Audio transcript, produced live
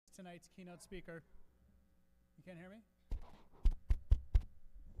tonight's keynote speaker. You can't hear me?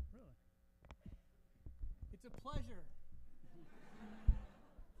 Really? It's a pleasure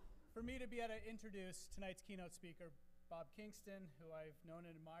for me to be able to introduce tonight's keynote speaker, Bob Kingston, who I've known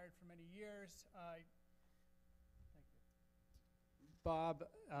and admired for many years. Thank you. Bob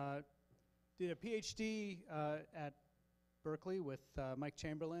did a PhD at Berkeley with Mike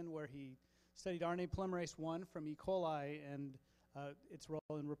Chamberlain, where he studied RNA polymerase I from E. coli and its role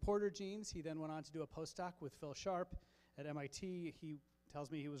in reporter genes. He then went on to do a postdoc with Phil Sharp at MIT. He tells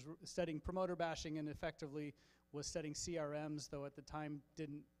me he was studying promoter bashing and effectively was studying CRMs, though at the time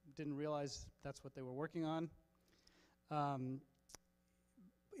didn't realize that's what they were working on. In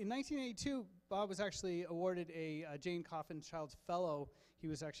 1982, Bob was actually awarded a Jane Coffin Childs Fellow. He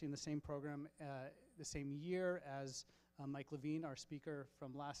was actually in the same program the same year as Mike Levine, our speaker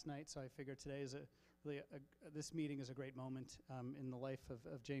from last night. So I figured today is this meeting is a great moment in the life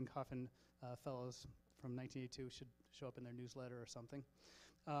of Jane Coffin Fellows from 1982. Should show up in their newsletter or something.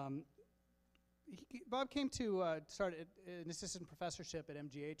 Bob came to start an assistant professorship at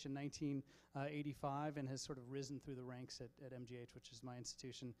MGH in 1985 and has sort of risen through the ranks at MGH, which is my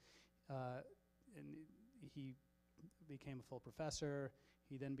institution. And he became a full professor.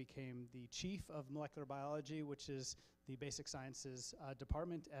 He then became the chief of molecular biology, which is the basic sciences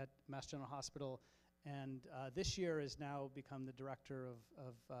department at Mass General Hospital. And this year has now become the director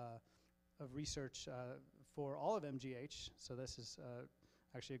of research for all of MGH. So this is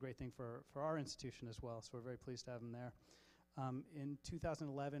actually a great thing for our institution as well. So we're very pleased to have him there. In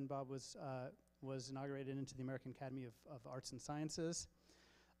 2011, Bob was inaugurated into the American Academy of Arts and Sciences.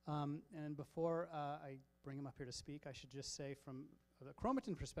 And before I bring him up here to speak, I should just say from the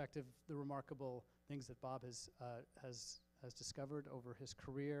chromatin perspective, the remarkable things that Bob has discovered over his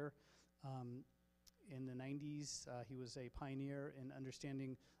career. In the 90s, he was a pioneer in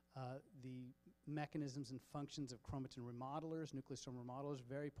understanding the mechanisms and functions of chromatin remodelers, nucleosome remodelers,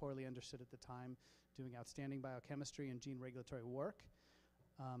 very poorly understood at the time, doing outstanding biochemistry and gene regulatory work.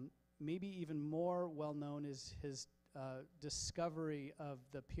 Maybe even more well-known is his discovery of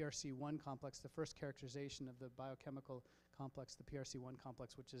the PRC1 complex, the first characterization of the biochemical complex, the PRC1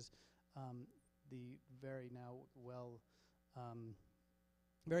 complex, which is the very now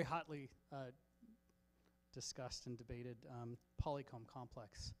very hotly discussed and debated polycomb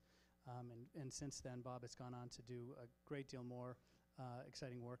complex. And since then, Bob has gone on to do a great deal more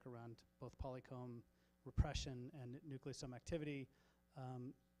exciting work around both polycomb repression and nucleosome activity,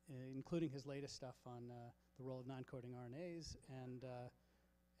 including his latest stuff on the role of non-coding RNAs and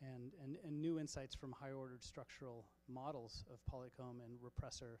new insights from high-ordered structural models of polycomb and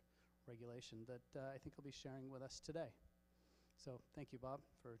repressor regulation that I think he'll be sharing with us today. So thank you, Bob,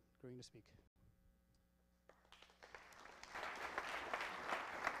 for agreeing to speak.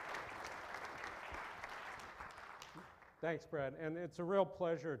 Thanks, Brad. And it's a real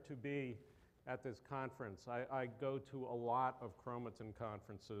pleasure to be at this conference. I go to a lot of chromatin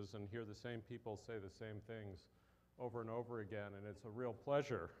conferences and hear the same people say the same things over and over again, and it's a real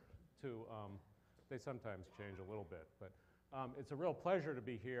pleasure to, they sometimes change a little bit, but it's a real pleasure to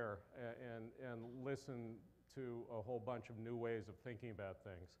be here and listen to a whole bunch of new ways of thinking about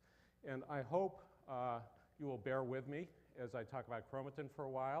things. And I hope you will bear with me as I talk about chromatin for a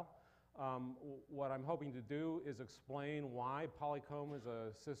while. What I'm hoping to do is explain why polycomb is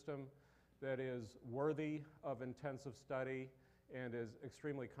a system that is worthy of intensive study and is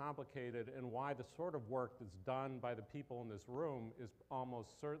extremely complicated, and why the sort of work that's done by the people in this room is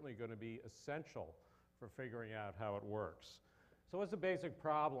almost certainly going to be essential for figuring out how it works. So what's the basic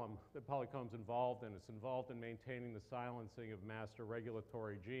problem that polycomb's involved in? It's involved in maintaining the silencing of master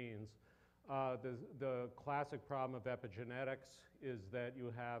regulatory genes. The classic problem of epigenetics is that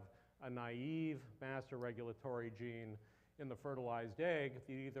you have a naive master regulatory gene in the fertilized egg.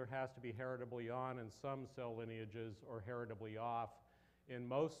 It either has to be heritably on in some cell lineages or heritably off in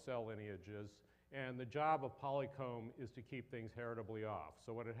most cell lineages. And the job of polycomb is to keep things heritably off.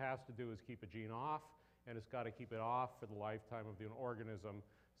 So what it has to do is keep a gene off, and it's got to keep it off for the lifetime of the organism.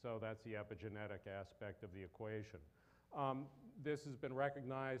 So that's the epigenetic aspect of the equation. This has been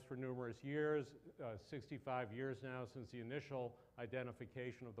recognized for numerous years, 65 years now since the initial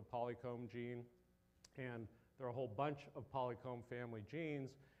identification of the polycomb gene. And there are a whole bunch of polycomb family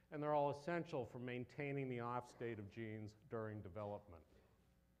genes, and they're all essential for maintaining the off state of genes during development.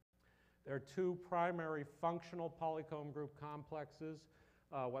 There are two primary functional polycomb group complexes.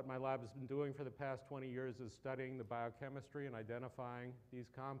 What my lab has been doing for the past 20 years is studying the biochemistry and identifying these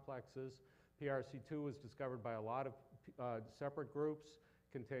complexes. PRC2 was discovered by a lot of separate groups,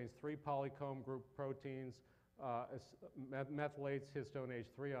 contains 3 polycomb group proteins, methylates histone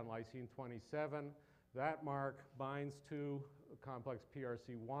H3 on lysine 27. That mark binds to complex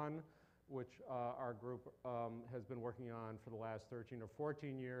PRC1, which our group has been working on for the last 13 or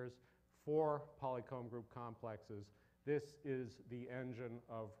 14 years for polycomb group complexes. This is the engine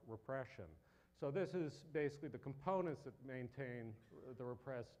of repression. So this is basically the components that maintain the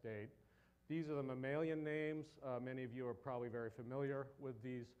repressed state. These are the mammalian names. Many of you are probably very familiar with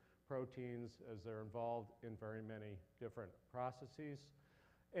these proteins as they're involved in very many different processes.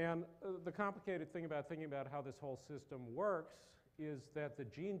 And the complicated thing about thinking about how this whole system works is that the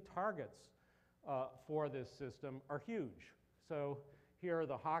gene targets for this system are huge. So here are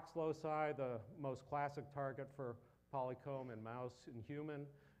the Hox loci, the most classic target for polycomb in mouse and human.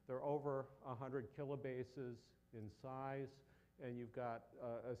 They're over 100 kilobases in size, and you've got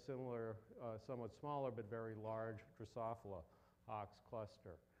a similar, somewhat smaller but very large Drosophila Hox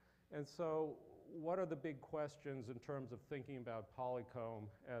cluster. And so what are the big questions in terms of thinking about polycomb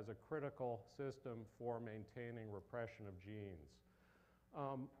as a critical system for maintaining repression of genes?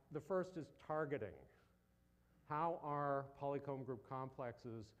 The first is targeting. How are polycomb group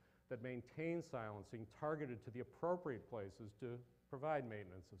complexes that maintain silencing targeted to the appropriate places to provide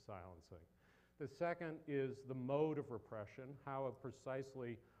maintenance of silencing? The second is the mode of repression. How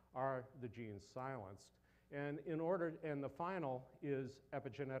precisely are the genes silenced? And the final is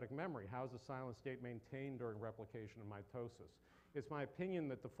epigenetic memory. How is the silent state maintained during replication and mitosis? It's my opinion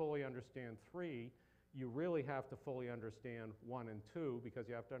that to fully understand 3, you really have to fully understand 1 and 2, because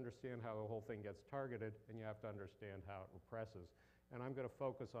you have to understand how the whole thing gets targeted, and you have to understand how it represses. And I'm going to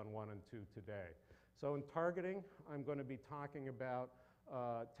focus on 1 and 2 today. So in targeting, I'm going to be talking about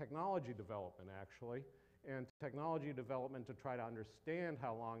technology development, actually, and technology development to try to understand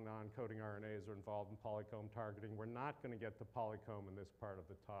how long non-coding RNAs are involved in polycomb targeting. We're not going to get to polycomb in this part of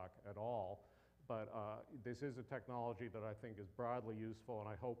the talk at all, but this is a technology that I think is broadly useful and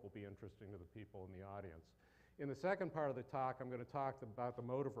I hope will be interesting to the people in the audience. In the second part of the talk, I'm going to talk about the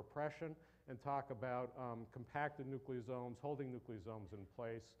mode of repression and talk about compacted nucleosomes, holding nucleosomes in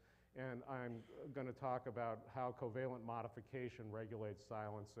place, and I'm going to talk about how covalent modification regulates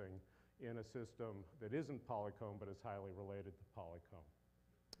silencing in a system that isn't polycomb but is highly related to polycomb.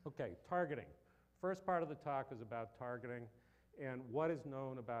 Okay, targeting. First part of the talk is about targeting and what is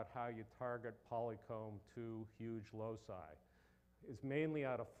known about how you target polycomb to huge loci. It's mainly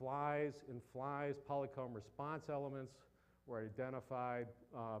out of flies. In flies, polycomb response elements were identified,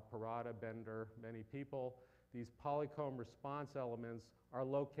 Parada, Bender, many people. These polycomb response elements are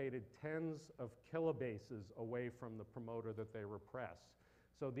located tens of kilobases away from the promoter that they repress.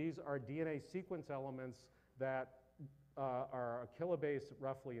 So these are DNA sequence elements that are a kilobase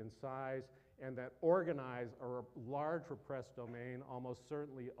roughly in size and that organize a large repressed domain, almost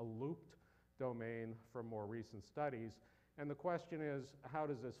certainly a looped domain from more recent studies. And the question is, how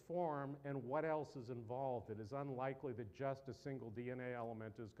does this form and what else is involved? It is unlikely that just a single DNA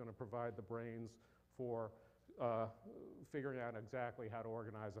element is going to provide the brains for figuring out exactly how to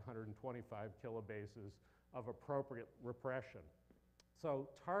organize 125 kilobases of appropriate repression. So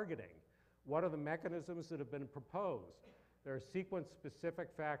targeting, what are the mechanisms that have been proposed? There are sequence-specific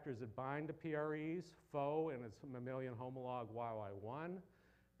factors that bind to PREs, FO and its mammalian homolog YY1.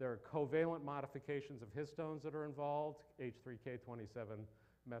 There are covalent modifications of histones that are involved, H3K27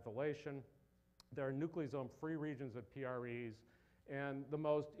 methylation. There are nucleosome-free regions of PREs. And the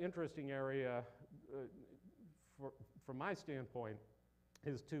most interesting area, from my standpoint,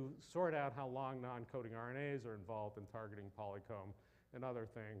 is to sort out how long non-coding RNAs are involved in targeting polycomb and other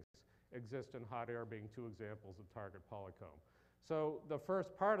things. Exist in hot air being 2 examples of target polycomb. So the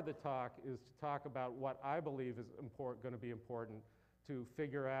first part of the talk is to talk about what I believe is going to be important to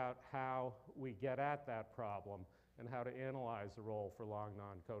figure out how we get at that problem and how to analyze the role for long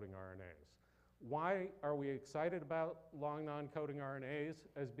non-coding RNAs. Why are we excited about long non-coding RNAs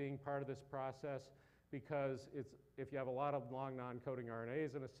as being part of this process? Because if you have a lot of long non-coding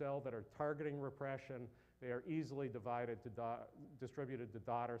RNAs in a cell that are targeting repression, they are easily distributed to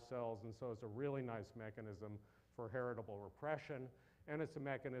daughter cells, and so it's a really nice mechanism for heritable repression, and it's a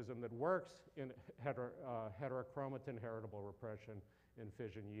mechanism that works in heterochromatin heritable repression in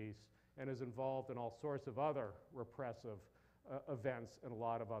fission yeast and is involved in all sorts of other repressive events in a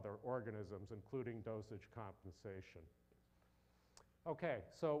lot of other organisms, including dosage compensation. Okay,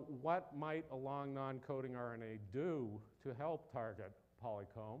 so what might a long non-coding RNA do to help target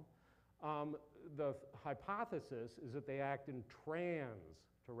polycomb? The hypothesis is that they act in trans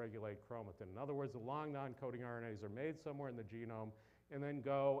to regulate chromatin. In other words, the long non-coding RNAs are made somewhere in the genome and then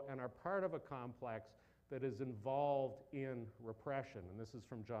go and are part of a complex that is involved in repression. And this is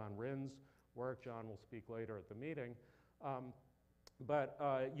from John Rind's work. John will speak later at the meeting.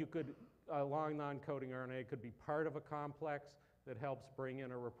 A long non-coding RNA could be part of a complex that helps bring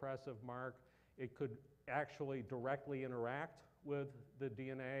in a repressive mark. It could actually directly interact with the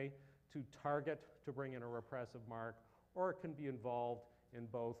DNA to target to bring in a repressive mark, or it can be involved in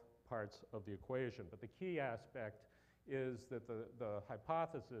both parts of the equation. But the key aspect is that the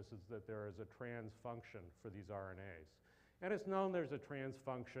hypothesis is that there is a trans function for these RNAs. And it's known there's a trans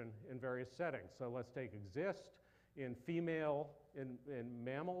function in various settings. So let's take exist. In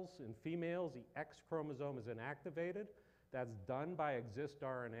mammals, in females, the X chromosome is inactivated. That's done by exist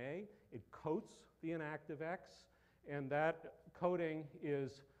RNA. It coats the inactive X, and that coating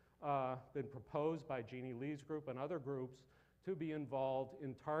is been proposed by Jeannie Lee's group and other groups to be involved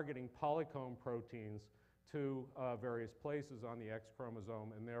in targeting polycomb proteins to various places on the X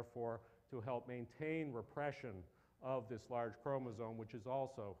chromosome, and therefore to help maintain repression of this large chromosome, which is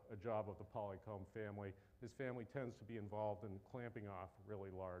also a job of the polycomb family. This family tends to be involved in clamping off really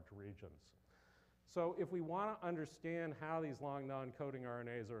large regions. So if we want to understand how these long non-coding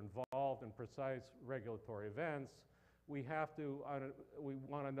RNAs are involved in precise regulatory events, we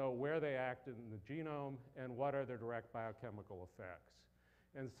want to know where they act in the genome and what are their direct biochemical effects.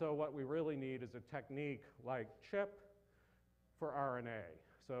 And so what we really need is a technique like CHIP for RNA.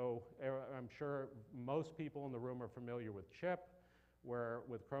 So I'm sure most people in the room are familiar with CHIP, where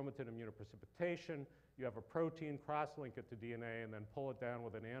with chromatin immunoprecipitation, you have a protein, cross-link it to DNA, and then pull it down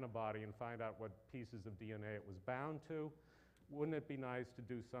with an antibody and find out what pieces of DNA it was bound to. Wouldn't it be nice to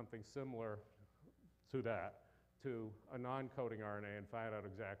do something similar to that, to a non-coding RNA, and find out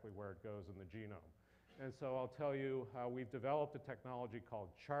exactly where it goes in the genome? And so I'll tell you how we've developed a technology called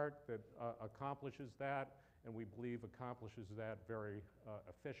CHART that accomplishes that, and we believe accomplishes that very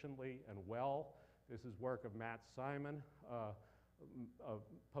efficiently and well. This is work of Matt Simon, a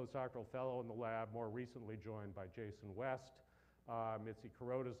postdoctoral fellow in the lab, more recently joined by Jason West. Mitzi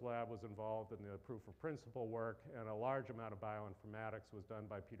Kuroda's lab was involved in the proof of principle work, and a large amount of bioinformatics was done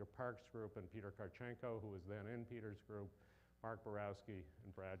by Peter Park's group and Peter Karchenko, who was then in Peter's group, Mark Borowski,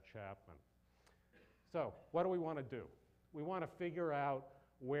 and Brad Chapman. So what do we want to do? We want to figure out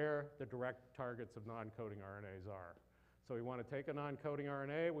where the direct targets of non-coding RNAs are. So we want to take a non-coding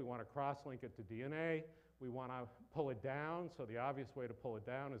RNA, we want to cross-link it to DNA, we want to pull it down. So the obvious way to pull it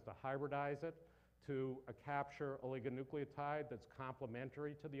down is to hybridize it to a capture oligonucleotide that's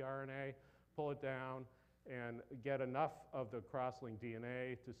complementary to the RNA, pull it down, and get enough of the cross-linked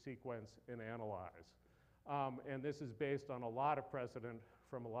DNA to sequence and analyze. And this is based on a lot of precedent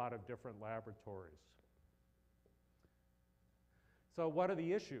from a lot of different laboratories. So what are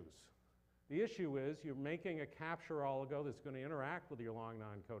the issues? The issue is you're making a capture oligo that's going to interact with your long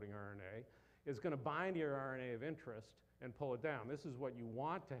non-coding RNA. It's going to bind to your RNA of interest and pull it down. This is what you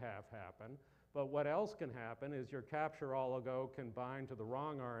want to have happen. But what else can happen is your capture oligo can bind to the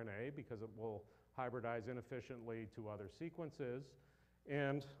wrong RNA because it will hybridize inefficiently to other sequences.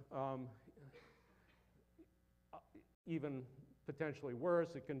 And even potentially worse,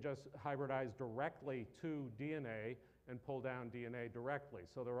 it can just hybridize directly to DNA and pull down DNA directly.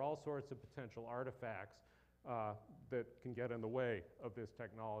 So there are all sorts of potential artifacts that can get in the way of this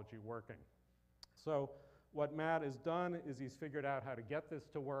technology working. So what Matt has done is he's figured out how to get this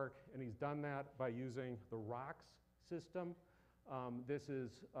to work, and he's done that by using the ROX system. This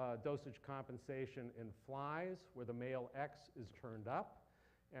is dosage compensation in flies, where the male X is turned up,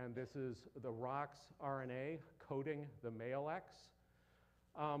 and this is the ROX RNA coding the male X.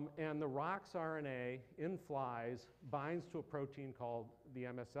 And the ROX RNA in flies binds to a protein called the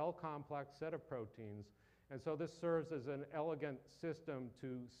MSL complex set of proteins. And so this serves as an elegant system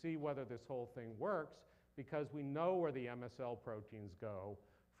to see whether this whole thing works, because we know where the MSL proteins go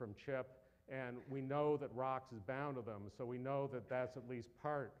from CHIP, and we know that ROX is bound to them. So we know that that's at least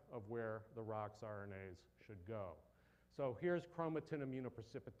part of where the ROX RNAs should go. So here's chromatin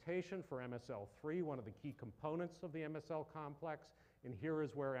immunoprecipitation for MSL3, one of the key components of the MSL complex. And here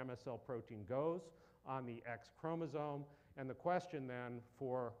is where MSL protein goes on the X chromosome. And the question then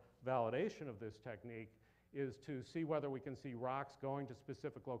for validation of this technique is to see whether we can see ROX going to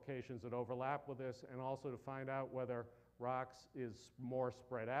specific locations that overlap with this, and also to find out whether ROX is more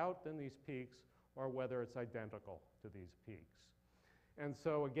spread out than these peaks or whether it's identical to these peaks. And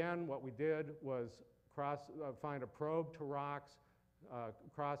so again, what we did was find a probe to ROX,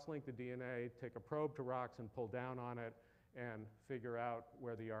 cross-link the DNA, take a probe to ROX and pull down on it, and figure out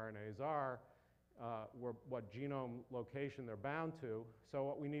where the RNAs are, what genome location they're bound to. So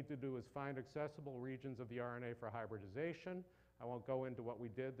what we need to do is find accessible regions of the RNA for hybridization. I won't go into what we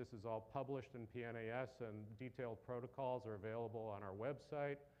did. This is all published in PNAS, and detailed protocols are available on our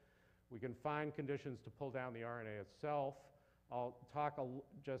website. We can find conditions to pull down the RNA itself. I'll talk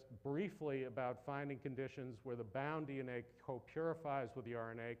just briefly about finding conditions where the bound DNA co-purifies with the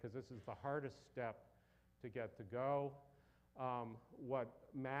RNA, because this is the hardest step to get to go. What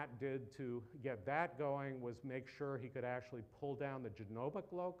Matt did to get that going was make sure he could actually pull down the genomic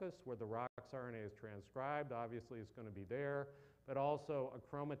locus where the ROX RNA is transcribed. Obviously, it's going to be there, but also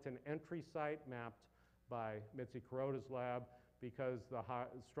a chromatin entry site mapped by Mitzi Kuroda's lab, because the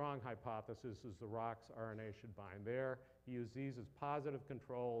strong hypothesis is the ROX RNA should bind there. He used these as positive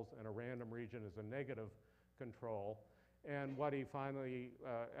controls and a random region as a negative control. And what he finally,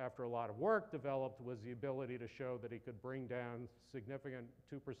 after a lot of work, developed was the ability to show that he could bring down significant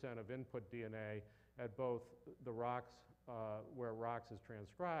 2% of input DNA at both the ROX, where ROX is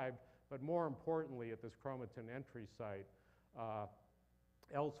transcribed, but more importantly at this chromatin entry site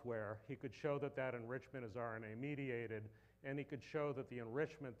elsewhere. He could show that that enrichment is RNA mediated, and he could show that the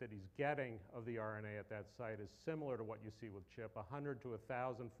enrichment that he's getting of the RNA at that site is similar to what you see with CHIP, 100 to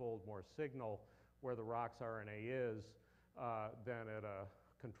 1,000-fold more signal where the ROX RNA is than at a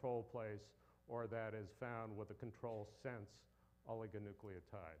control place, or that is found with a control sense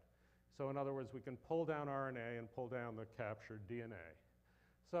oligonucleotide. So in other words, we can pull down RNA and pull down the captured DNA.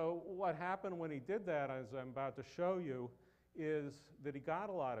 So what happened when he did that, as I'm about to show you, is that he got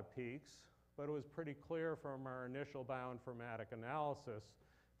a lot of peaks, but it was pretty clear from our initial bioinformatic analysis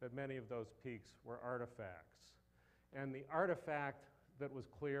that many of those peaks were artifacts. And the artifact that was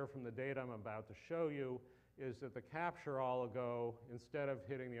clear from the data I'm about to show you is that the capture oligo, instead of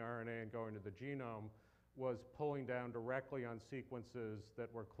hitting the RNA and going to the genome, was pulling down directly on sequences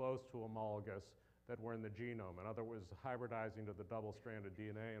that were close to homologous that were in the genome. In other words, hybridizing to the double-stranded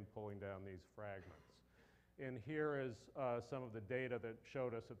DNA and pulling down these fragments. And here is some of the data that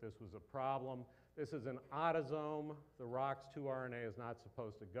showed us that this was a problem. This is an autosome. The ROX2 RNA is not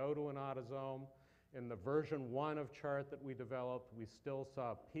supposed to go to an autosome. In the version 1 of chart that we developed, we still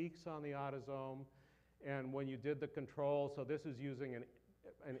saw peaks on the autosome. And when you did the control, so this is using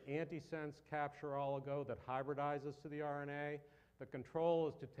an antisense capture oligo that hybridizes to the RNA. The control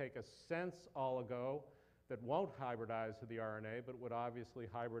is to take a sense oligo that won't hybridize to the RNA, but would obviously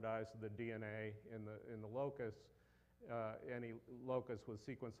hybridize to the DNA in the locus, any locus with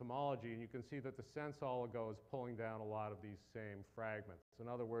sequence homology. And you can see that the sense oligo is pulling down a lot of these same fragments. In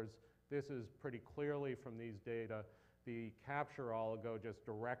other words, this is pretty clearly from these data the capture oligo just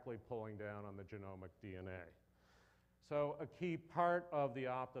directly pulling down on the genomic DNA. So a key part of the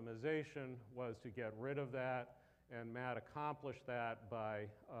optimization was to get rid of that, and Matt accomplished that by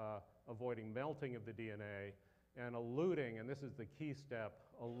avoiding melting of the DNA and eluting, and this is the key step,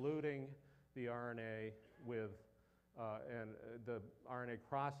 eluting the RNA with, and the RNA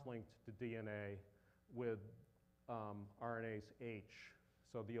cross-linked to DNA with RNase H.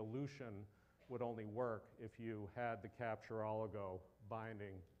 So the elution would only work if you had the capture oligo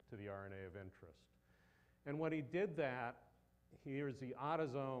binding to the RNA of interest. And when he did that, here's the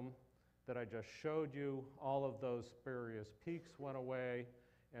autosome that I just showed you. All of those spurious peaks went away.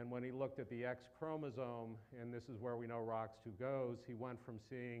 And when he looked at the X chromosome, and this is where we know ROX2 goes, he went from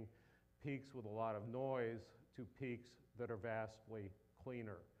seeing peaks with a lot of noise to peaks that are vastly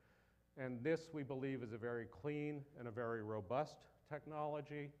cleaner. And this, we believe, is a very clean and a very robust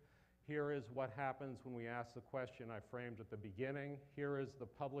technology. Here is what happens when we ask the question I framed at the beginning. Here is the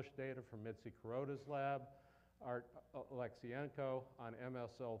published data from Mitzi Kuroda's lab, Art Alexienko, on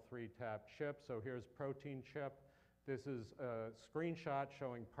MSL3 tap chip. So here's protein chip. This is a screenshot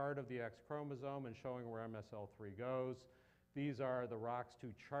showing part of the X chromosome and showing where MSL3 goes. These are the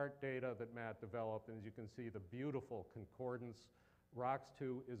ROX2 chart data that Matt developed, and as you can see, the beautiful concordance.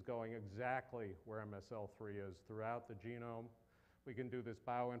 ROX2 is going exactly where MSL3 is throughout the genome. We can do this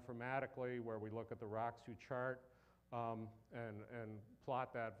bioinformatically, where we look at the ROX2 chart and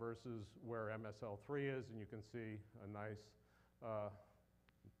plot that versus where MSL3 is, and you can see a nice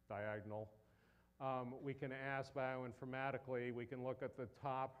diagonal. We can ask bioinformatically, we can look at the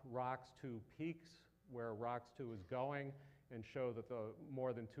top ROX2 peaks, where ROX2 is going, and show that the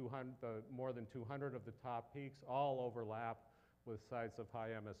more than 200 of the top peaks all overlap with sites of high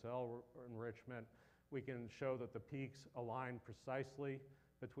MSL enrichment. We can show that the peaks align precisely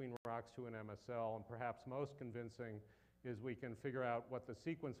between ROX2 and MSL, and perhaps most convincing is we can figure out what the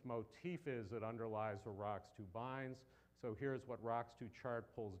sequence motif is that underlies where ROX2 binds. So here's what ROX2 chart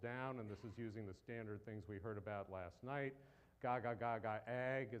pulls down, and this is using the standard things we heard about last night. Gaga gaga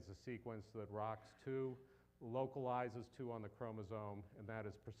ag is a sequence that ROX2 localizes to on the chromosome, and that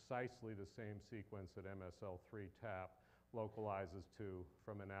is precisely the same sequence that MSL3 tap localizes to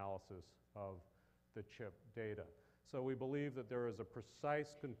from analysis of the chip data. So we believe that there is a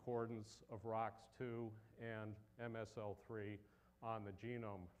precise concordance of ROX2 and MSL3 on the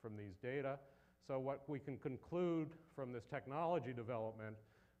genome from these data. So what we can conclude from this technology development,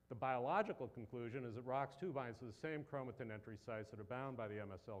 the biological conclusion is that ROX2 binds to the same chromatin entry sites that are bound by the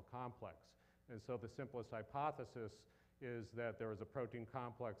MSL complex. And so the simplest hypothesis is that there is a protein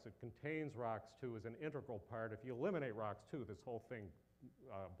complex that contains ROX2 as an integral part. If you eliminate ROX2, this whole thing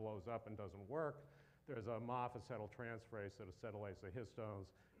blows up and doesn't work. There's a MOF acetyltransferase that acetylates the histones,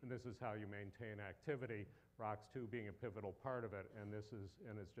 and this is how you maintain activity, ROX2 being a pivotal part of it, and it's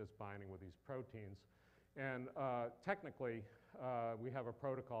just binding with these proteins. And technically, we have a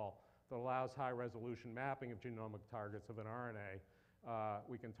protocol that allows high-resolution mapping of genomic targets of an RNA.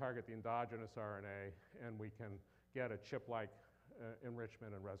 We can target the endogenous RNA, and we can get a chip-like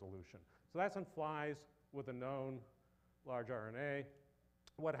enrichment and resolution. So that's in flies with a known large RNA.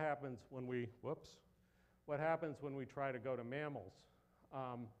 What happens when we, what happens when we try to go to mammals?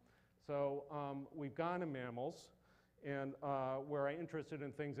 We've gone to mammals, and we're interested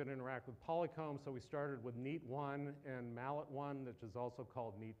in things that interact with polycombs. So we started with NEAT1 and MALAT1, which is also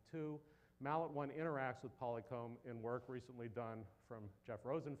called NEAT2. MALAT1 interacts with polycomb in work recently done from Jeff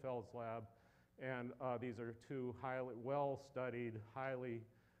Rosenfeld's lab. And these are two highly well-studied, highly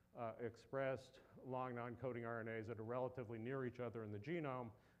expressed long non-coding RNAs that are relatively near each other in the genome.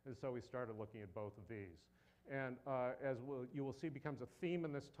 And so we started looking at both of these. And as you will see becomes a theme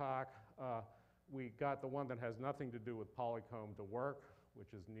in this talk, we got the one that has nothing to do with polycomb to work,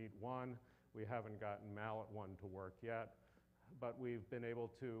 which is NEAT1. We haven't gotten MALAT1 to work yet. But we've been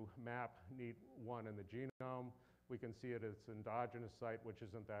able to map NEAT1 in the genome. We can see it at its endogenous site, which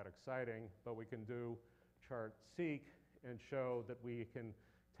isn't that exciting, but we can do chart-seq and show that we can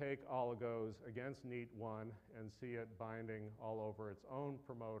take oligos against NEAT1 and see it binding all over its own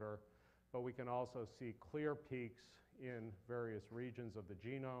promoter, but we can also see clear peaks in various regions of the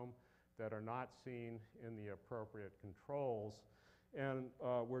genome that are not seen in the appropriate controls. And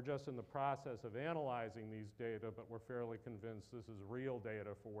we're just in the process of analyzing these data, but we're fairly convinced this is real data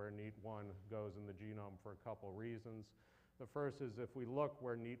for where NEAT1 goes in the genome for a couple reasons. The first is if we look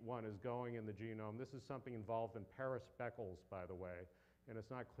where NEAT1 is going in the genome, this is something involved in paraspeckles, by the way, and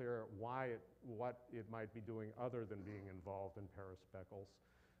it's not clear what it might be doing other than being involved in paraspeckles.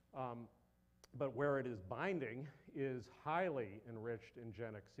 But where it is binding is highly enriched in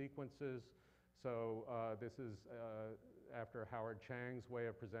genic sequences. So this is after Howard Chang's way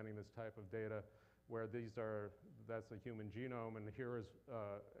of presenting this type of data, where that's the human genome, and here is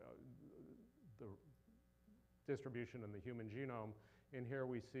the distribution in the human genome. And here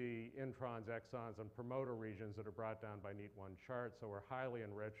we see introns, exons, and promoter regions that are brought down by NEAT1 charts. So we're highly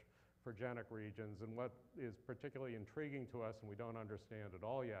enriched for genic regions. And what is particularly intriguing to us, and we don't understand at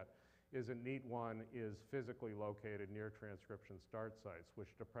all yet, is that NEAT1 is physically located near transcription start sites,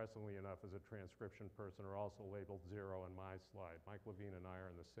 which depressingly enough as a transcription person are also labeled 0 in my slide. Mike Levine and I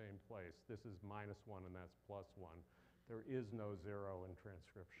are in the same place. This is -1 and that's +1. There is no 0 in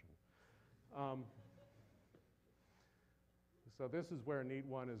transcription. So this is where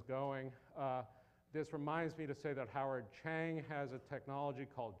NEAT1 is going. This reminds me to say that Howard Chang has a technology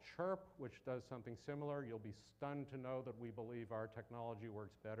called CHIRP, which does something similar. You'll be stunned to know that we believe our technology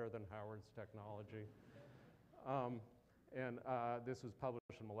works better than Howard's technology. This was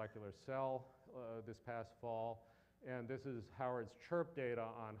published in Molecular Cell this past fall. And this is Howard's CHIRP data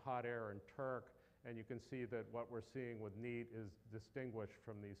on hot air and TERK. And you can see that what we're seeing with NEAT is distinguished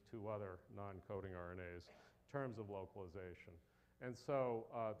from these two other non-coding RNAs in terms of localization. And so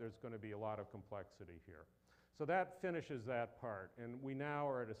there's going to be a lot of complexity here. So that finishes that part. And we now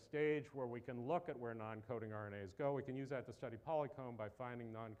are at a stage where we can look at where non-coding RNAs go. We can use that to study polycomb by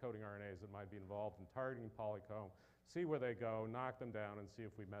finding non-coding RNAs that might be involved in targeting polycomb, see where they go, knock them down, and see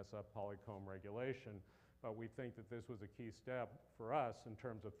if we mess up polycomb regulation. But we think that this was a key step for us in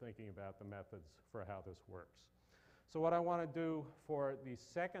terms of thinking about the methods for how this works. So what I want to do for the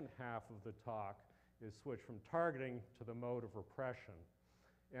second half of the talk is switch from targeting to the mode of repression.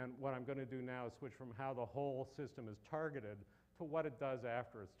 And what I'm going to do now is switch from how the whole system is targeted to what it does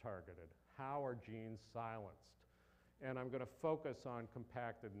after it's targeted. How are genes silenced? And I'm going to focus on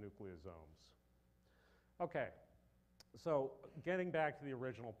compacted nucleosomes. Okay, so getting back to the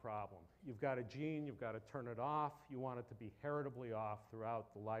original problem. You've got a gene, you've got to turn it off. You want it to be heritably off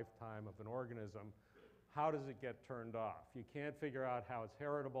throughout the lifetime of an organism. How does it get turned off? You can't figure out how it's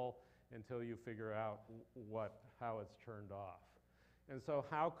heritable until you figure out how it's turned off. And so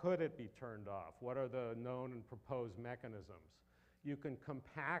how could it be turned off? What are the known and proposed mechanisms? You can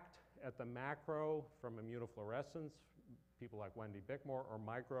compact at the macro from immunofluorescence, people like Wendy Bickmore, or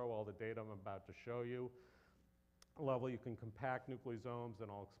micro, all the data I'm about to show you. level, you can compact nucleosomes, and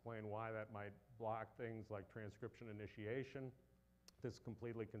I'll explain why that might block things like transcription initiation. This is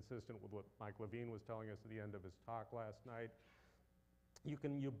completely consistent with what Mike Levine was telling us at the end of his talk last night. You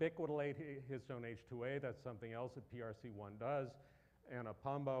can ubiquitinate histone H2A. That's something else that PRC1 does. Anna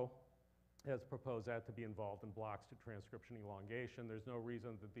Pombo has proposed that to be involved in blocks to transcription elongation. There's no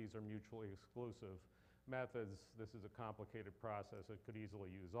reason that these are mutually exclusive methods. This is a complicated process. It could easily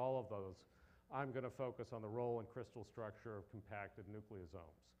use all of those. I'm going to focus on the role and crystal structure of compacted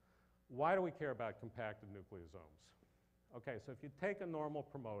nucleosomes. Why do we care about compacted nucleosomes? Okay, so if you take a normal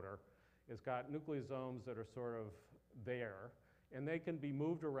promoter, it's got nucleosomes that are sort of there, and they can be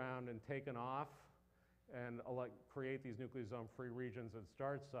moved around and taken off and create these nucleosome-free regions at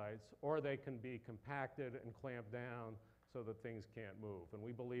start sites, or they can be compacted and clamped down so that things can't move. And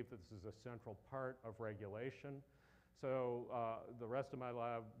we believe that this is a central part of regulation. So the rest of my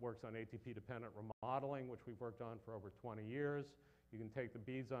lab works on ATP-dependent remodeling, which we've worked on for over 20 years. You can take the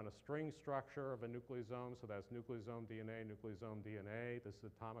beads on a string structure of a nucleosome, so that's nucleosome DNA, nucleosome DNA. This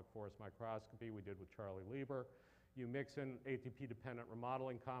is atomic force microscopy we did with Charlie Lieber. You mix in ATP-dependent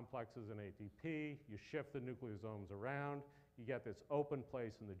remodeling complexes and ATP, you shift the nucleosomes around, you get this open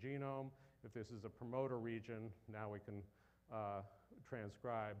place in the genome. If this is a promoter region, now we can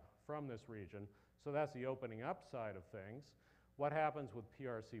transcribe from this region. So that's the opening up side of things. What happens with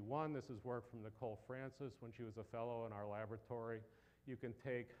PRC1? This is work from Nicole Francis when she was a fellow in our laboratory. You can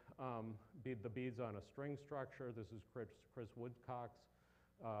take the beads on a string structure. This is Chris Woodcock's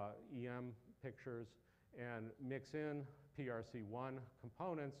EM pictures, and mix in PRC1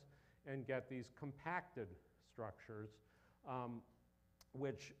 components and get these compacted structures,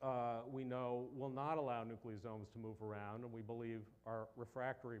 which we know will not allow nucleosomes to move around, and we believe are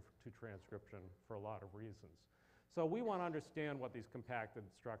refractory to transcription for a lot of reasons. So we want to understand what these compacted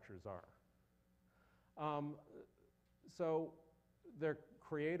structures are. So they're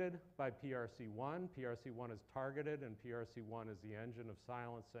created by PRC1. PRC1 is targeted, and PRC1 is the engine of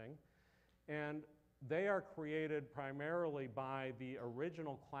silencing. And they are created primarily by the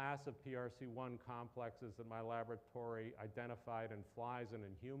original class of PRC1 complexes that my laboratory identified in flies and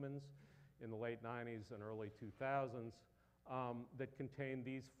in humans in the late 90s and early 2000s that contain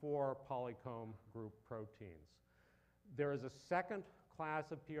these 4 polycomb group proteins. There is a second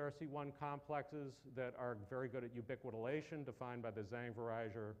class of PRC1 complexes that are very good at ubiquitination, defined by the Zhang,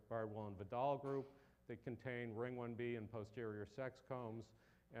 Vereiger, Bardwell, and Vidal group, that contain ring 1b and posterior sex combs,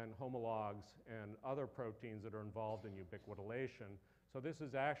 and homologs and other proteins that are involved in ubiquitination. So this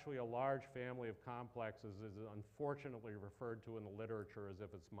is actually a large family of complexes that is unfortunately referred to in the literature as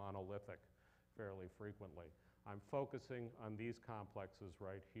if it's monolithic fairly frequently. I'm focusing on these complexes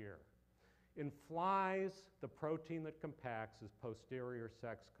right here. In flies, the protein that compacts is posterior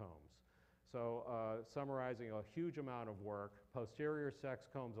sex combs. So summarizing a huge amount of work, posterior sex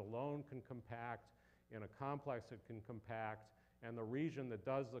combs alone can compact in a complex that can compact, and the region that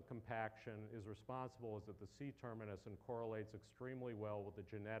does the compaction is responsible is at the C-terminus and correlates extremely well with the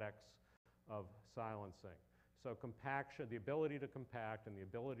genetics of silencing. So compaction, the ability to compact and the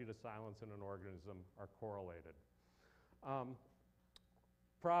ability to silence in an organism are correlated.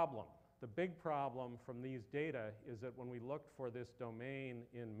 Problem. The big problem from these data is that when we looked for this domain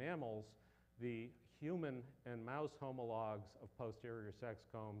in mammals, the human and mouse homologs of posterior sex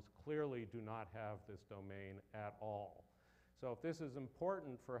combs clearly do not have this domain at all. So if this is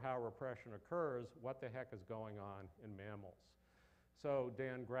important for how repression occurs, what the heck is going on in mammals? So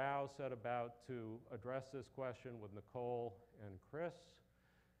Dan Grau set about to address this question with Nicole and Chris,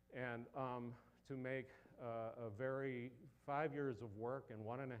 and to make a very 5 years of work in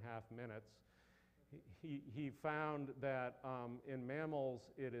 1.5 minutes, he found that in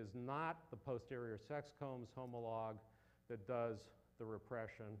mammals, it is not the posterior sex combs homolog that does the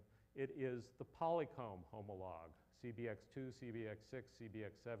repression. It is the polycomb homolog, CBX2, CBX6,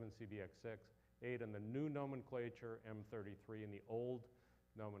 CBX7, CBX8 in the new nomenclature, M33 in the old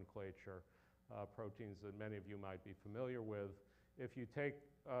nomenclature, proteins that many of you might be familiar with. If you take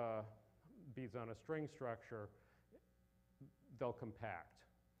beads on a string structure, they'll compact,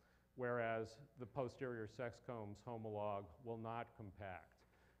 whereas the posterior sex combs homolog will not compact.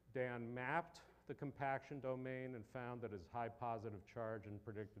 Dan mapped the compaction domain and found that it's high positive charge and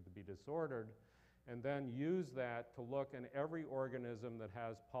predicted to be disordered, and then used that to look in every organism that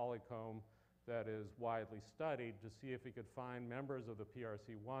has polycomb that is widely studied to see if he could find members of the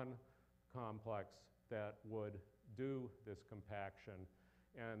PRC1 complex that would do this compaction.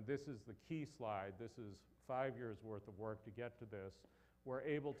 And this is the key slide. This is 5 years worth of work to get to this. We're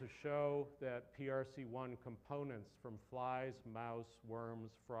able to show that PRC1 components from flies, mouse,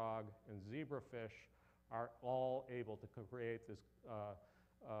 worms, frog, and zebrafish are all able to create this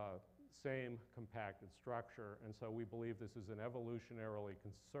same compacted structure. And so we believe this is an evolutionarily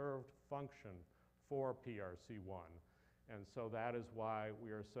conserved function for PRC1. And so that is why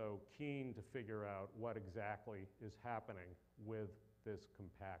we are so keen to figure out what exactly is happening with this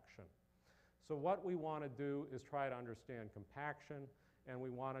compaction. So what we want to do is try to understand compaction, and we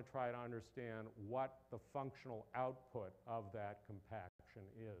want to try to understand what the functional output of that compaction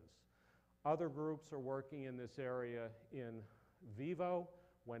is. Other groups are working in this area in vivo.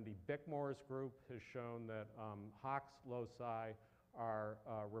 Wendy Bickmore's group has shown that Hox loci are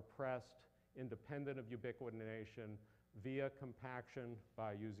repressed independent of ubiquitination via compaction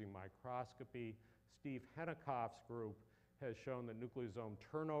by using microscopy. Steve Henikoff's group has shown that nucleosome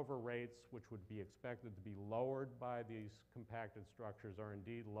turnover rates, which would be expected to be lowered by these compacted structures, are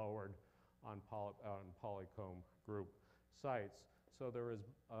indeed lowered on polycomb group sites. So there is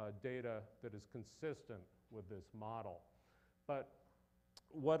data that is consistent with this model. But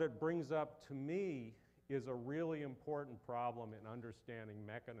what it brings up to me is a really important problem in understanding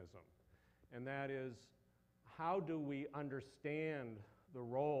mechanism, and that is, how do we understand the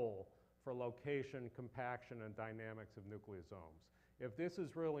role for location, compaction, and dynamics of nucleosomes? If this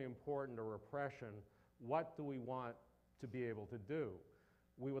is really important to repression, what do we want to be able to do?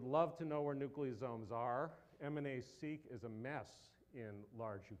 We would love to know where nucleosomes are. MNase-seq is a mess in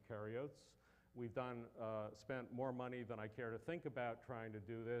large eukaryotes. We've spent more money than I care to think about trying to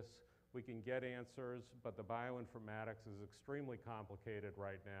do this. We can get answers, but the bioinformatics is extremely complicated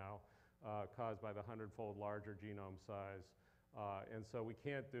right now, caused by the 100-fold larger genome size. And so we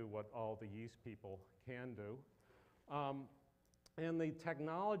can't do what all the yeast people can do. And the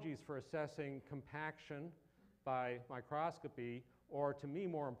technologies for assessing compaction by microscopy, or to me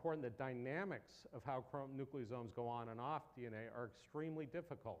more important, the dynamics of how nucleosomes go on and off DNA, are extremely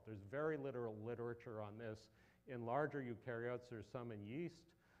difficult. There's very little literature on this in larger eukaryotes. There's some in yeast.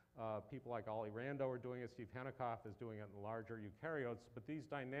 People like Ollie Rando are doing it. Steve Henikoff is doing it in larger eukaryotes. But these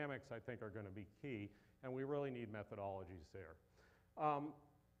dynamics, I think, are going to be key, and we really need methodologies there.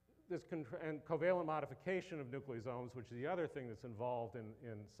 And covalent modification of nucleosomes, which is the other thing that's involved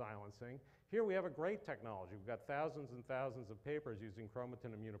in silencing. Here we have a great technology. We've got thousands and thousands of papers using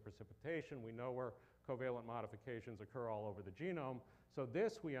chromatin immunoprecipitation. We know where covalent modifications occur all over the genome. So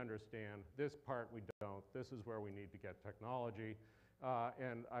this we understand. This part we don't. This is where we need to get technology.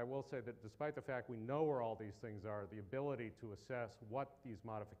 And I will say that despite the fact we know where all these things are, the ability to assess what these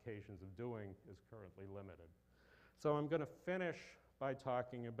modifications are doing is currently limited. So I'm going to finish by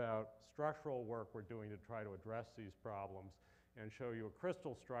talking about structural work we're doing to try to address these problems and show you a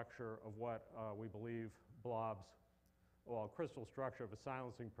crystal structure of what we believe blobs, well, a crystal structure of a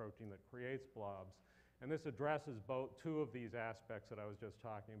silencing protein that creates blobs. And this addresses two of these aspects that I was just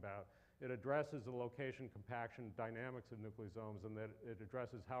talking about. It addresses the location, compaction, dynamics of nucleosomes, and that it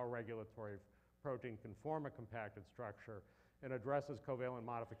addresses how a regulatory protein can form a compacted structure, and addresses covalent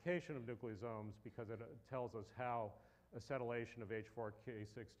modification of nucleosomes because it tells us how acetylation of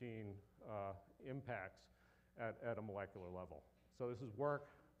H4K16 impacts at a molecular level. So this is work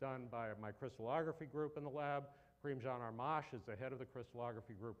done by my crystallography group in the lab. Karim-Jean Armash is the head of the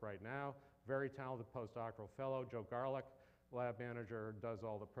crystallography group right now. Very talented postdoctoral fellow. Joe Garlick, lab manager, does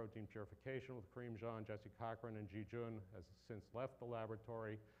all the protein purification with Karim-Jean. Jesse Cochran and Ji Jun has since left the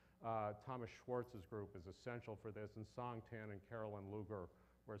laboratory. Thomas Schwartz's group is essential for this, and Song Tan and Carolyn Luger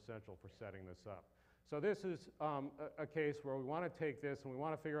were essential for setting this up. So this is a case where we want to take this and we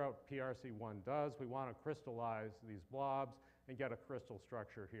want to figure out what PRC1 does. We want to crystallize these blobs and get a crystal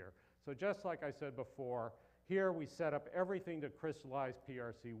structure here. So just like I said before, here we set up everything to crystallize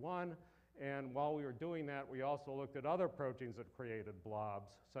PRC1. And while we were doing that, we also looked at other proteins that created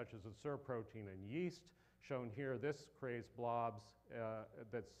blobs, such as a SIR protein in yeast. Shown here, this creates blobs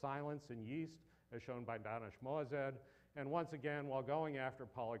that silence in yeast, as shown by Danish Moazed. And once again, while going after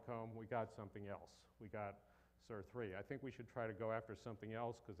polycomb, we got something else. We got SIR3. I think we should try to go after something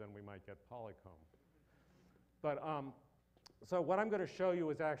else, because then we might get polycomb. But so what I'm going to show you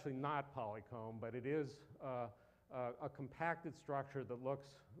is actually not polycomb, but it is a compacted structure that looks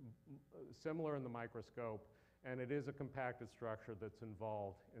similar in the microscope, and it is a compacted structure that's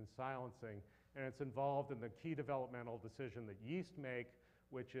involved in silencing, and it's involved in the key developmental decision that yeast make,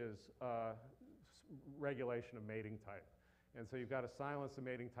 which is regulation of mating type. And so you've got to silence the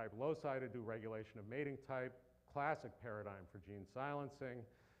mating type loci to do regulation of mating type, classic paradigm for gene silencing.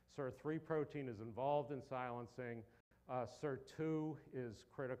 SIR3 protein is involved in silencing. SIR2 is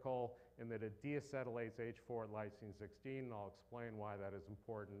critical in that it deacetylates H4 at lysine 16, and I'll explain why that is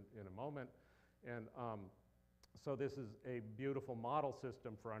important in a moment. And So this is a beautiful model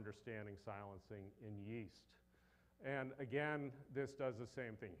system for understanding silencing in yeast. And again, this does the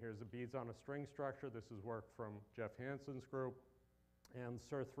same thing. Here's the beads on a string structure. This is work from Jeff Hansen's group. And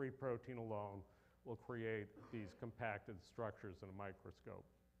SIR3 protein alone will create these compacted structures in a microscope.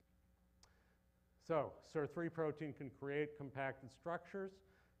 So SIR3 protein can create compacted structures.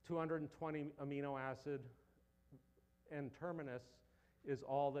 220 amino acid N-terminus is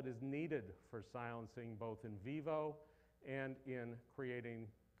all that is needed for silencing both in vivo and in creating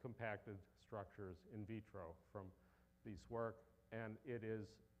compacted structures in vitro from this work. And it has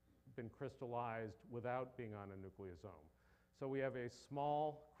been crystallized without being on a nucleosome. So we have a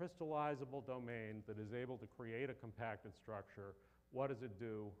small crystallizable domain that is able to create a compacted structure. What does it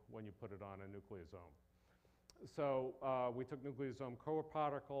do when you put it on a nucleosome? So we took nucleosome core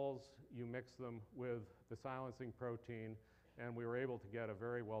particles, you mix them with the silencing protein, and we were able to get a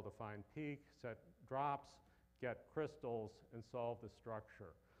very well-defined peak, set drops, get crystals, and solve the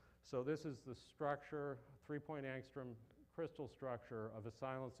structure. So this is the structure, 3-point angstrom crystal structure of a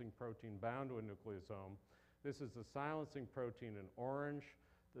silencing protein bound to a nucleosome. This is the silencing protein in orange.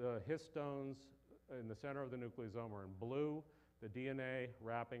 The histones in the center of the nucleosome are in blue. The DNA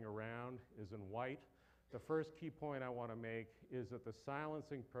wrapping around is in white. The first key point I want to make is that the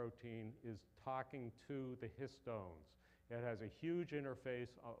silencing protein is talking to the histones. It has a huge interface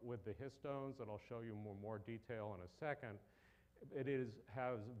with the histones that I'll show you more detail in a second. It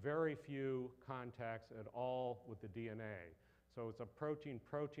has very few contacts at all with the DNA. So it's a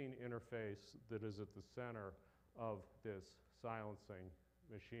protein-protein interface that is at the center of this silencing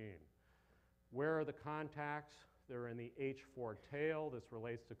machine. Where are the contacts? They're in the H4 tail. This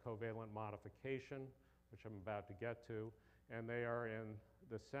relates to covalent modification, which I'm about to get to. And they are in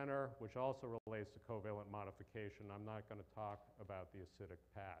the center, which also relates to covalent modification. I'm not going to talk about the acidic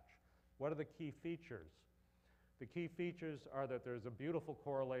patch. What are the key features? The key features are that there's a beautiful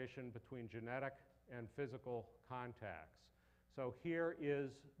correlation between genetic and physical contacts. So here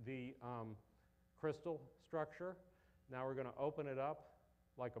is the crystal structure. Now we're going to open it up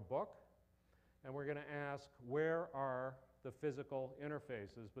like a book, and we're going to ask, where are the physical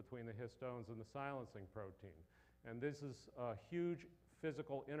interfaces between the histones and the silencing protein? And this is a huge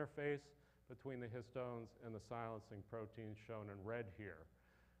physical interface between the histones and the silencing protein shown in red here.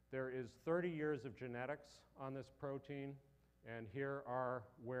 There is 30 years of genetics on this protein, and here are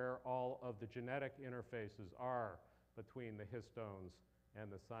where all of the genetic interfaces are between the histones and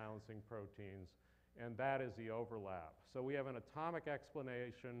the silencing proteins, and that is the overlap. So we have an atomic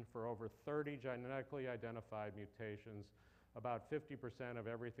explanation for over 30 genetically identified mutations. About 50% of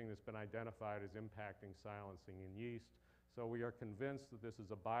everything that's been identified is impacting silencing in yeast. So we are convinced that this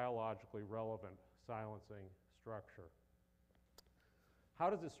is a biologically relevant silencing structure. How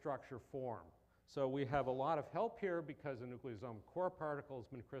does this structure form? So we have a lot of help here because the nucleosome core particle has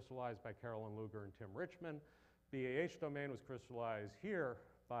been crystallized by Carolyn Luger and Tim Richmond. BAH domain was crystallized here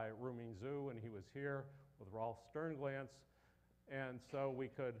by Ruming Zhu, and he was here with Rolf Sternglantz. And so we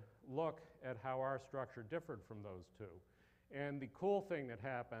could look at how our structure differed from those two. And the cool thing that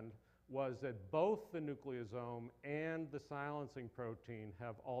happened was that both the nucleosome and the silencing protein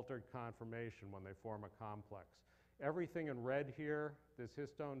have altered conformation when they form a complex. Everything in red here, this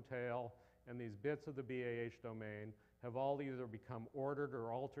histone tail, and these bits of the BAH domain have all either become ordered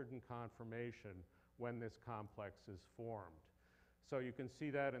or altered in conformation when this complex is formed. So you can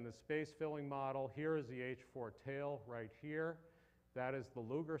see that in the space-filling model. Here is the H4 tail right here. That is the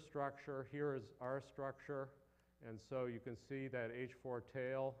Luger structure. Here is our structure. And so you can see that H4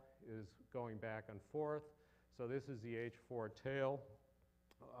 tail is going back and forth. So this is the H4 tail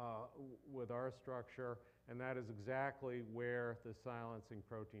with our structure, and that is exactly where the silencing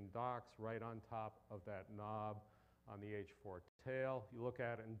protein docks, right on top of that knob on the H4 tail. You look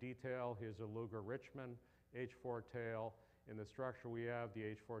at it in detail. Here's a Luger-Richmond H4 tail. In the structure we have, the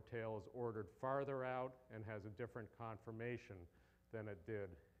H4 tail is ordered farther out and has a different conformation than it did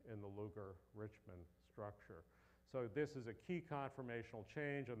in the Luger-Richmond structure. So this is a key conformational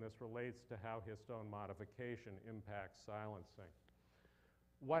change, and this relates to how histone modification impacts silencing.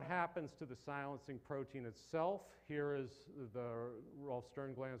 What happens to the silencing protein itself? Here is the Rolf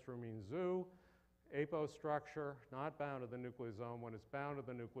Sternglantz Ruming Zhu apo structure, not bound to the nucleosome. When it's bound to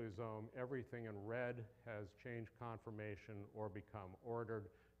the nucleosome, everything in red has changed conformation or become ordered.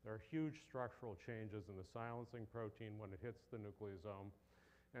 There are huge structural changes in the silencing protein when it hits the nucleosome.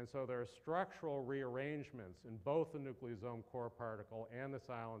 And so there are structural rearrangements in both the nucleosome core particle and the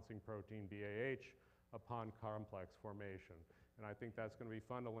silencing protein BAH upon complex formation. And I think that's going to be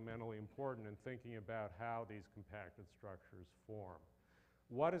fundamentally important in thinking about how these compacted structures form.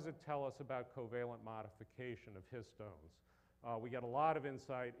 What does it tell us about covalent modification of histones? We get a lot of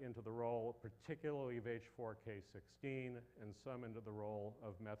insight into the role, particularly of H4K16, and some into the role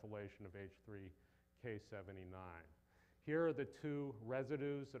of methylation of H3K79. Here are the two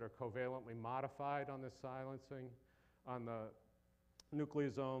residues that are covalently modified on this silencing, on the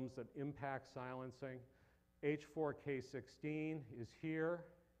nucleosomes that impact silencing. H4K16 is here,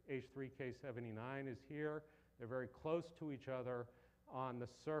 H3K79 is here. They're very close to each other on the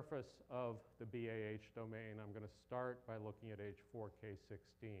surface of the BAH domain. I'm going to start by looking at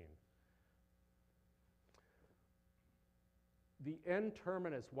H4K16. The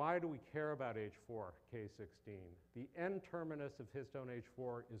N-terminus, why do we care about H4K16? The N-terminus of histone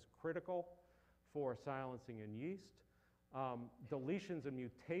H4 is critical for silencing in yeast. Deletions and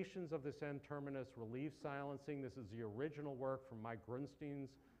mutations of this N-terminus relieve silencing. This is the original work from Mike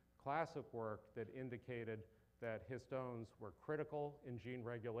Grunstein's classic work that indicated that histones were critical in gene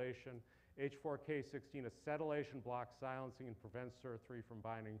regulation. H4K16 acetylation blocks silencing and prevents SIR3 from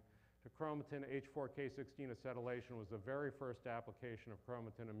binding to chromatin. H4K16 acetylation was the very first application of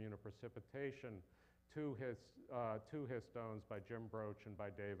chromatin immunoprecipitation to histones by Jim Broach and by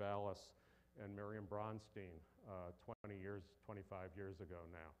Dave Ellis and Miriam Bronstein 25 years ago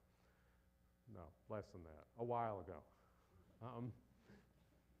now. No, less than that, a while ago.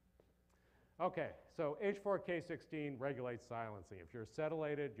 Okay, so H4K16 regulates silencing. If you're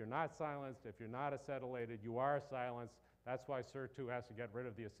acetylated, you're not silenced. If you're not acetylated, you are silenced. That's why SIR2 has to get rid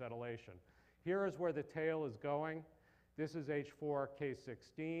of the acetylation. Here is where the tail is going. This is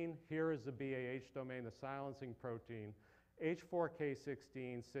H4K16. Here is the BAH domain, the silencing protein.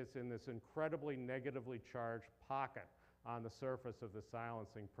 H4K16 sits in this incredibly negatively charged pocket on the surface of the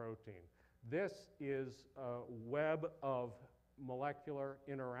silencing protein. This is a web of molecular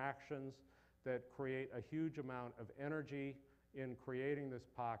interactions that create a huge amount of energy in creating this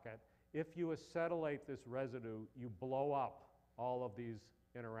pocket. If you acetylate this residue, you blow up all of these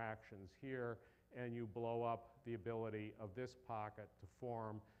interactions here, and you blow up the ability of this pocket to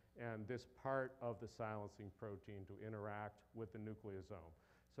form and this part of the silencing protein to interact with the nucleosome.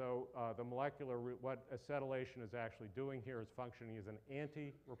 So the molecular, what acetylation is actually doing here is functioning as an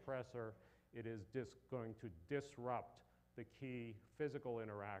anti-repressor. It is going to disrupt the key physical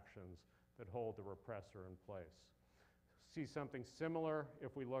interactions that hold the repressor in place. See something similar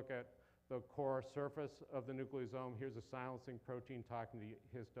if we look at the core surface of the nucleosome. Here's a silencing protein talking to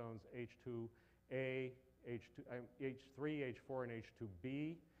histones H2A, H3, H4, and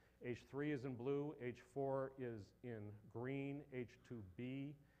H2B. H3 is in blue, H4 is in green,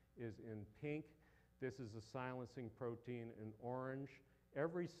 H2B is in pink. This is a silencing protein in orange.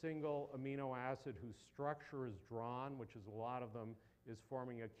 Every single amino acid whose structure is drawn, which is a lot of them, is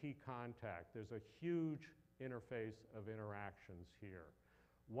forming a key contact. There's a huge interface of interactions here.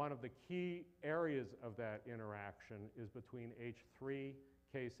 One of the key areas of that interaction is between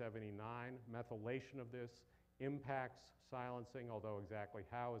H3K79. Methylation of this impacts silencing, although exactly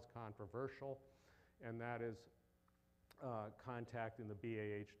how is controversial, and that is contact in the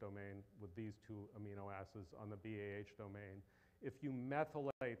BAH domain with these two amino acids on the BAH domain. If you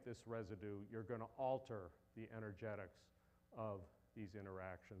methylate this residue, you're going to alter the energetics of these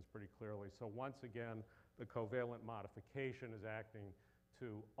interactions pretty clearly. So once again, the covalent modification is acting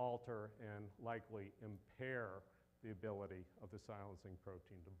to alter and likely impair the ability of the silencing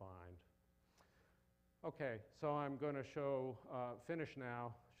protein to bind. Okay, so I'm going to finish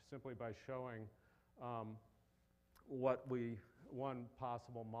now simply by showing one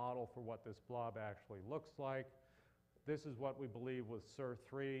possible model for what this blob actually looks like. This is what we believe with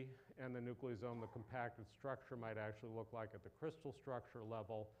SIR3 and the nucleosome, the compacted structure might actually look like at the crystal structure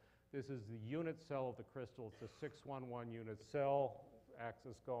level. This is the unit cell of the crystal. It's a 611 unit cell,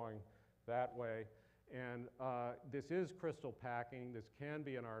 axis going that way. And this is crystal packing. This can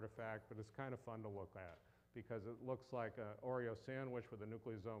be an artifact, but it's kind of fun to look at because it looks like an Oreo sandwich where the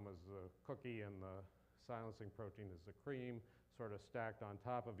nucleosome is the cookie and the silencing protein is the cream, sort of stacked on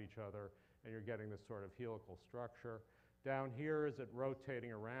top of each other, and you're getting this sort of helical structure. Down here is it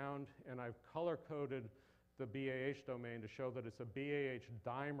rotating around, and I've color-coded the BAH domain to show that it's a BAH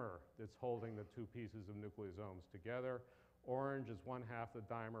dimer that's holding the two pieces of nucleosomes together. Orange is one half of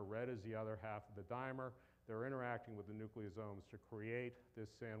the dimer, red is the other half of the dimer. They're interacting with the nucleosomes to create this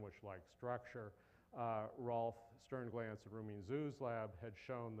sandwich-like structure. Rolf Sternglantz at Rumin Zhu's lab had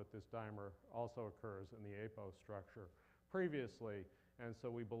shown that this dimer also occurs in the apo structure previously, and so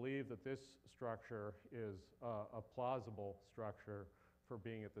we believe that this structure is a plausible structure for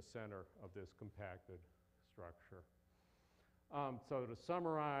being at the center of this compacted structure. So to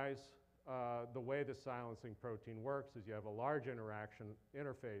summarize, the way the silencing protein works is you have a large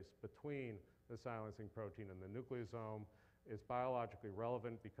interface between the silencing protein and the nucleosome. It's biologically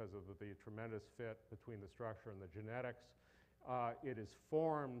relevant because of the tremendous fit between the structure and the genetics. It is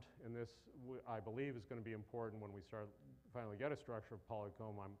formed, and this I believe is going to be important when we finally get a structure of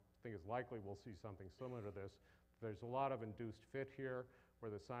polycomb. I think it's likely we'll see something similar to this. There's a lot of induced fit here where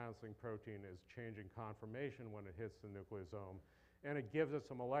the silencing protein is changing conformation when it hits the nucleosome. And it gives us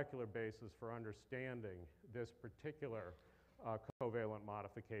a molecular basis for understanding this particular covalent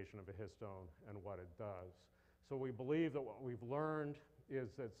modification of a histone and what it does. So we believe that what we've learned is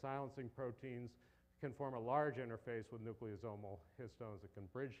that silencing proteins can form a large interface with nucleosomal histones that can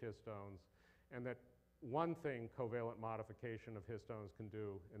bridge histones, and that one thing covalent modification of histones can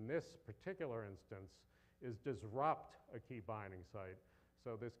do in this particular instance is disrupt a key binding site.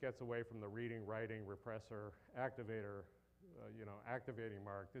 So this gets away from the reading, writing, repressor, activator, activating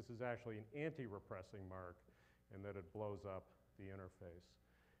mark. This is actually an anti-repressing mark in that it blows up the interface.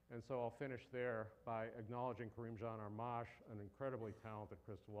 And so I'll finish there by acknowledging Karim-Jan Armash, an incredibly talented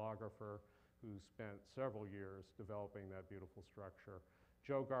crystallographer who spent several years developing that beautiful structure.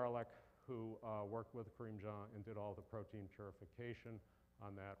 Joe Garlick, who worked with Karim-Jan and did all the protein purification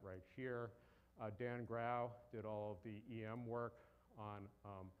on that right here. Dan Grau did all of the EM work on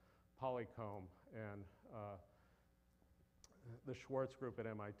polycomb, and the Schwartz group at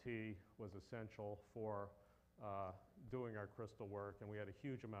MIT was essential for doing our crystal work, and we had a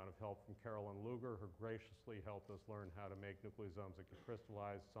huge amount of help from Carolyn Luger, who graciously helped us learn how to make nucleosomes that could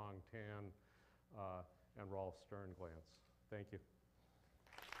crystallize, Song Tan, and Rolf Sternglantz. Thank you.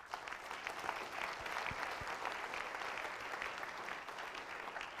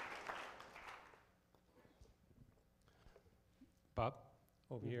 Bob,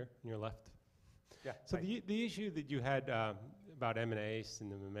 over here on your left. Yeah. So the issue that you had about M&ACE in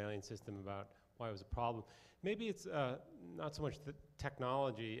the mammalian system, about why it was a problem, maybe it's not so much the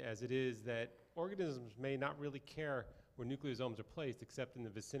technology as it is that organisms may not really care where nucleosomes are placed except in the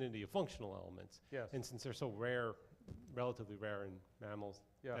vicinity of functional elements. Yes. And since they're so rare, relatively rare in mammals,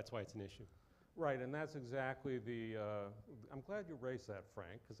 Yeah. that's why it's an issue. Right, and that's exactly the, I'm glad you raised that,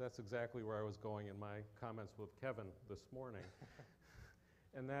 Frank, because that's exactly where I was going in my comments with Kevin this morning.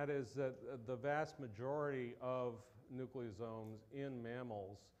 And that is that the vast majority of nucleosomes in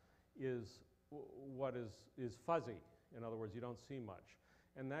mammals is what is fuzzy. In other words, you don't see much.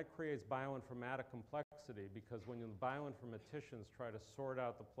 And that creates bioinformatic complexity, because when the bioinformaticians try to sort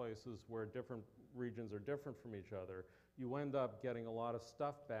out the places where different regions are different from each other, you end up getting a lot of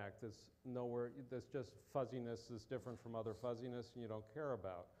stuff back that's just fuzziness is different from other fuzziness and you don't care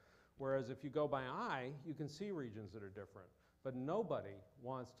about. Whereas if you go by eye, you can see regions that are different. But nobody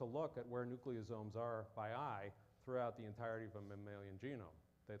wants to look at where nucleosomes are by eye throughout the entirety of a mammalian genome.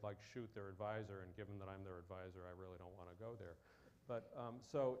 They'd like shoot their advisor, and given that I'm their advisor, I really don't want to go there. But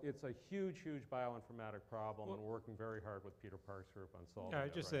so it's a huge, huge bioinformatic problem, and we're working very hard with Peter Park's group on solving it. I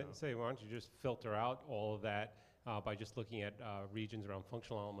just say, why don't you just filter out all of that by just looking at regions around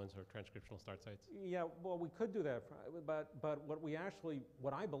functional elements or transcriptional start sites? Yeah, well, we could do that, but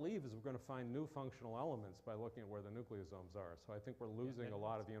what I believe is we're going to find new functional elements by looking at where the nucleosomes are. So I think we're losing a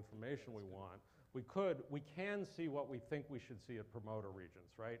lot of the information we want. We can see what we think we should see at promoter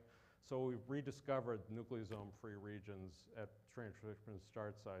regions, right? So we've rediscovered nucleosome-free regions at transcription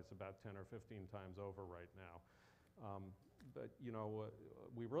start sites about 10 or 15 times over right now. But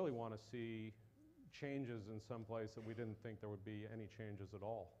we really want to see changes in some place that we didn't think there would be any changes at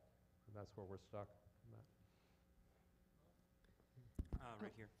all. And that's where we're stuck.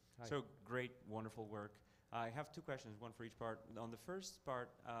 Right here. Hi. So great, wonderful work. I have two questions, one for each part. On the first part,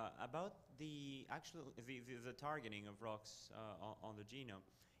 about the targeting of ROCks on the genome.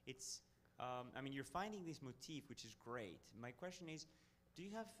 It's, you're finding this motif, which is great. My question is, do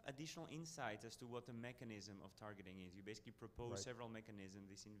you have additional insights as to what the mechanism of targeting is? You basically propose several mechanisms,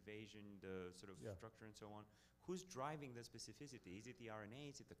 this invasion, the sort of structure and so on. Who's driving the specificity? Is it the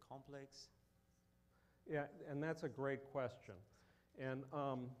RNA? Is it the complex? Yeah, and that's a great question. And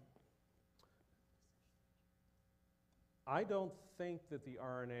I don't think that the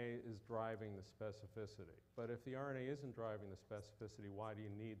RNA is driving the specificity. But if the RNA isn't driving the specificity, why do you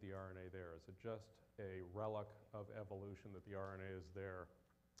need the RNA there? Is it just a relic of evolution that the RNA is there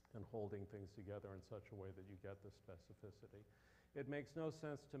and holding things together in such a way that you get the specificity? It makes no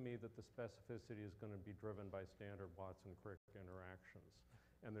sense to me that the specificity is going to be driven by standard Watson-Crick interactions.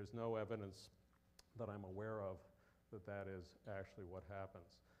 And there's no evidence that I'm aware of that that is actually what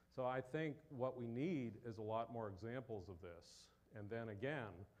happens. So I think what we need is a lot more examples of this. And then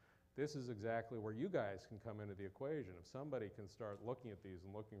again, this is exactly where you guys can come into the equation. If somebody can start looking at these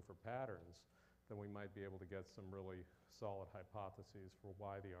and looking for patterns, then we might be able to get some really solid hypotheses for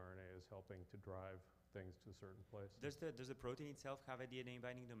why the RNA is helping to drive things to certain places. Does the protein itself have a DNA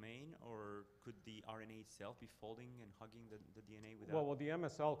binding domain, or could the RNA itself be folding and hugging the DNA without? Well, with the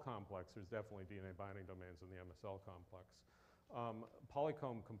MSL complex, there's definitely DNA binding domains in the MSL complex.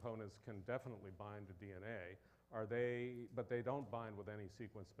 Polycomb components can definitely bind to DNA. But they don't bind with any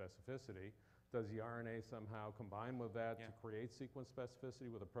sequence specificity. Does the RNA somehow combine with that to create sequence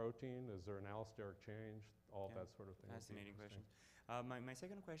specificity with a protein? Is there an allosteric change? All of that sort of thing. Fascinating question. My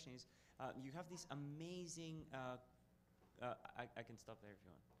second question is, you have this amazing, I can stop there if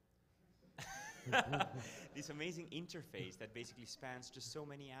you want. This amazing interface that basically spans just so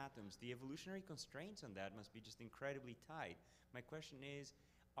many atoms. The evolutionary constraints on that must be just incredibly tight. My question is,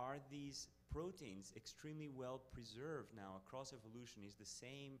 are these proteins extremely well preserved now across evolution? Is the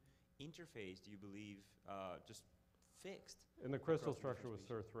same interface, do you believe, just fixed? In the crystal structure with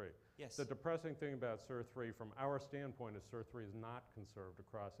SIR3. Yes. The depressing thing about SIR3 from our standpoint is SIR3 is not conserved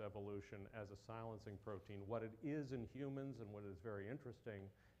across evolution as a silencing protein. What it is in humans, and what is very interesting,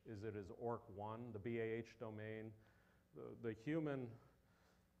 is it is ORC1, the BAH domain. The human,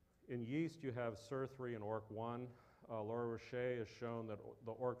 in yeast you have SIR3 and ORC1. Laura Roche has shown that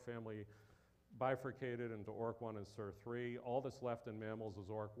the ORC family bifurcated into ORC1 and SIR3. All that's left in mammals is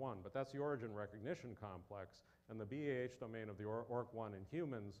ORC1, but that's the origin recognition complex, and the BAH domain of the ORC1 in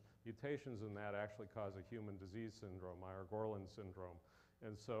humans, mutations in that actually cause a human disease syndrome, Meyer-Gorlin syndrome.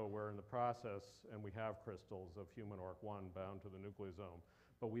 And so we're in the process, and we have crystals of human ORC1 bound to the nucleosome.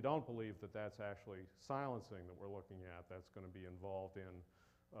 But we don't believe that that's actually silencing that we're looking at. That's going to be involved in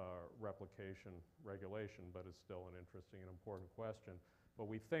replication regulation, but it's still an interesting and important question. But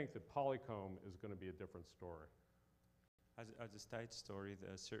we think that polycomb is going to be a different story. As a side story,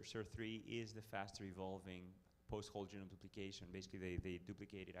 the SIR3 is the faster evolving post-whole genome duplication. Basically, they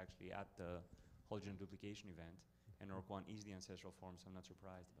duplicated actually at the whole genome duplication event, and ORC1 is the ancestral form, so I'm not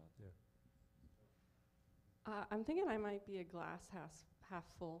surprised about that. Yeah. I'm thinking I might be a glass half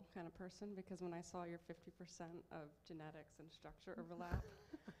full kind of person, because when I saw your 50% of genetics and structure overlap,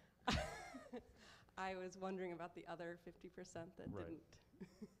 I was wondering about the other 50% that didn't.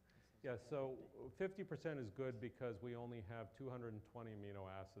 Yeah, so 50% is good because we only have 220 amino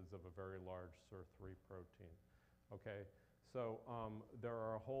acids of a very large SIR3 protein. Okay, so there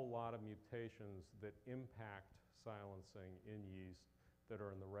are a whole lot of mutations that impact silencing in yeast that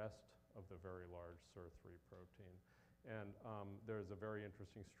are in the rest of the very large SIR3 protein. And there's a very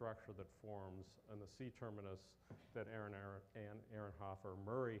interesting structure that forms in the C-terminus that Aaron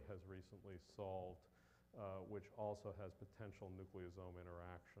Hofer-Murray has recently solved, which also has potential nucleosome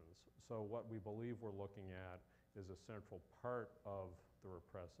interactions. So what we believe we're looking at is a central part of the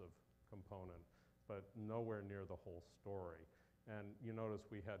repressive component, but nowhere near the whole story. And you notice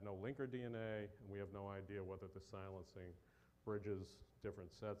we had no linker DNA, and we have no idea whether the silencing bridges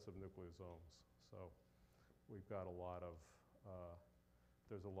different sets of nucleosomes. So we've got a lot of,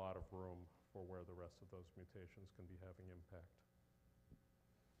 there's a lot of room for where the rest of those mutations can be having impact.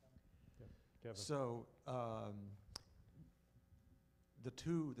 Yeah. Kevin. So the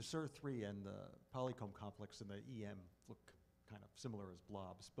SIR3 and the polycomb complex and the EM look kind of similar as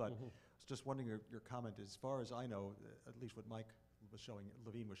blobs, but I was just wondering your comment. As far as I know, at least what Mike was showing,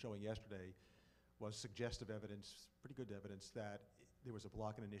 Levine was showing yesterday, was suggestive evidence, pretty good evidence, that there was a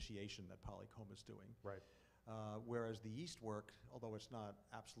block in initiation that polycomb is doing. Right. Whereas the yeast work, although it's not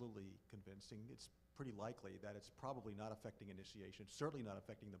absolutely convincing, it's pretty likely that it's probably not affecting initiation, certainly not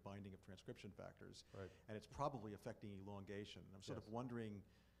affecting the binding of transcription factors, Right. and it's probably affecting elongation. I'm sort of wondering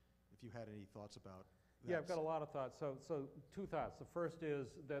if you had any thoughts about that. Yeah, I've got a lot of thoughts. So two thoughts. The first is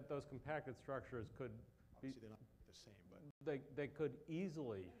that those compacted structures could be, obviously they're not the same, but they could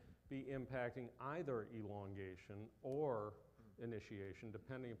easily be impacting either elongation or initiation,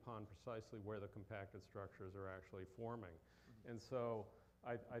 depending upon precisely where the compacted structures are actually forming. And so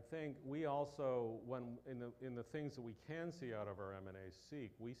I think we also, when in the things that we can see out of our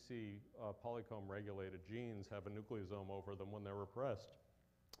MNA-seq, we see polycomb-regulated genes have a nucleosome over them when they're repressed,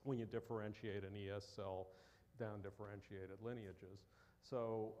 when you differentiate an ES cell down differentiated lineages.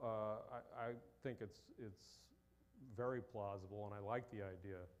 So I think it's very plausible, and I like the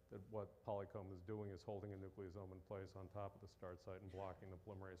idea that what polycomb is doing is holding a nucleosome in place on top of the start site and blocking the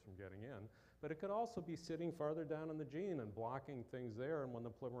polymerase from getting in. But it could also be sitting farther down in the gene and blocking things there, and when the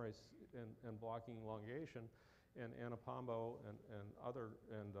polymerase and blocking elongation, and Anapombo and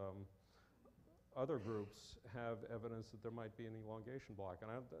other groups have evidence that there might be an elongation block.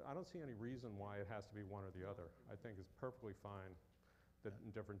 And I don't see any reason why it has to be one or the other. I think it's perfectly fine that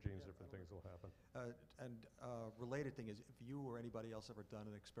in different genes, Yeah, different that'll things will happen. Related thing is, if you or anybody else ever done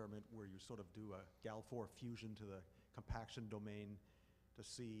an experiment where you sort of do a Gal4 fusion to the compaction domain to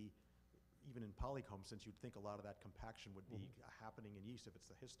see, even in polycomb, since you'd think a lot of that compaction would be happening in yeast if it's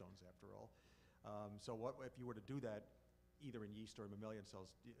the histones after all. So what if you were to do that either in yeast or in mammalian cells,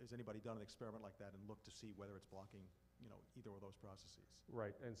 has anybody done an experiment like that and looked to see whether it's blocking, either of those processes?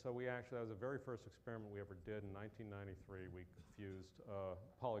 Right, and so that was the very first experiment we ever did in 1993. We fused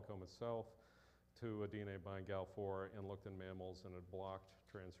polycomb itself to a DNA binding Gal4 and looked in mammals, and it blocked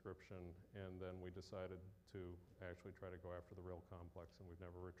transcription, and then we decided to actually try to go after the real complex, and we've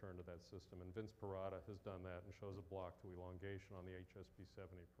never returned to that system. And Vince Parada has done that and shows a block to elongation on the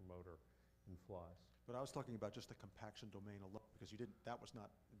HSP70 promoter in flies. But I was talking about just the compaction domain alone, because that was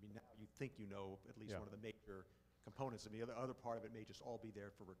not, now you think you know at least one of the major components, and the other part of it may just all be there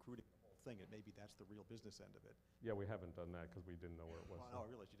for recruiting the whole thing, and maybe that's the real business end of it. Yeah, we haven't done that because we didn't know where it was. Well, no,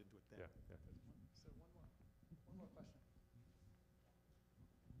 I realized you didn't do it then. Yeah, yeah. So one more question.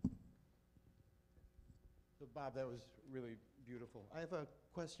 So Bob, that was really beautiful. I have a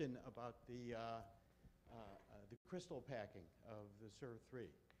question about the crystal packing of the SIR3.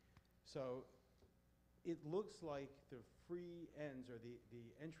 So it looks like the free ends, or the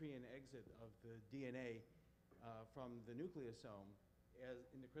entry and exit of the DNA from the nucleosome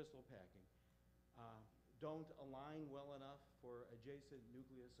in the crystal packing don't align well enough for adjacent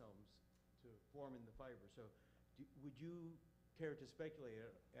nucleosomes to form in the fiber. So would you care to speculate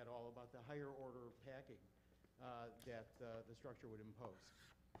at all about the higher order packing that the structure would impose?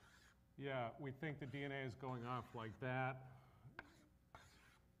 Yeah, we think the DNA is going off like that,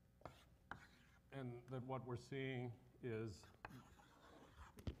 and that what we're seeing is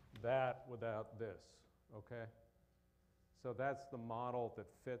that without this, okay? So that's the model that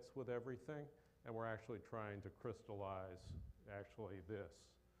fits with everything, and we're actually trying to crystallize actually this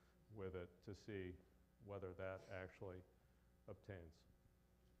with it to see whether that actually obtains.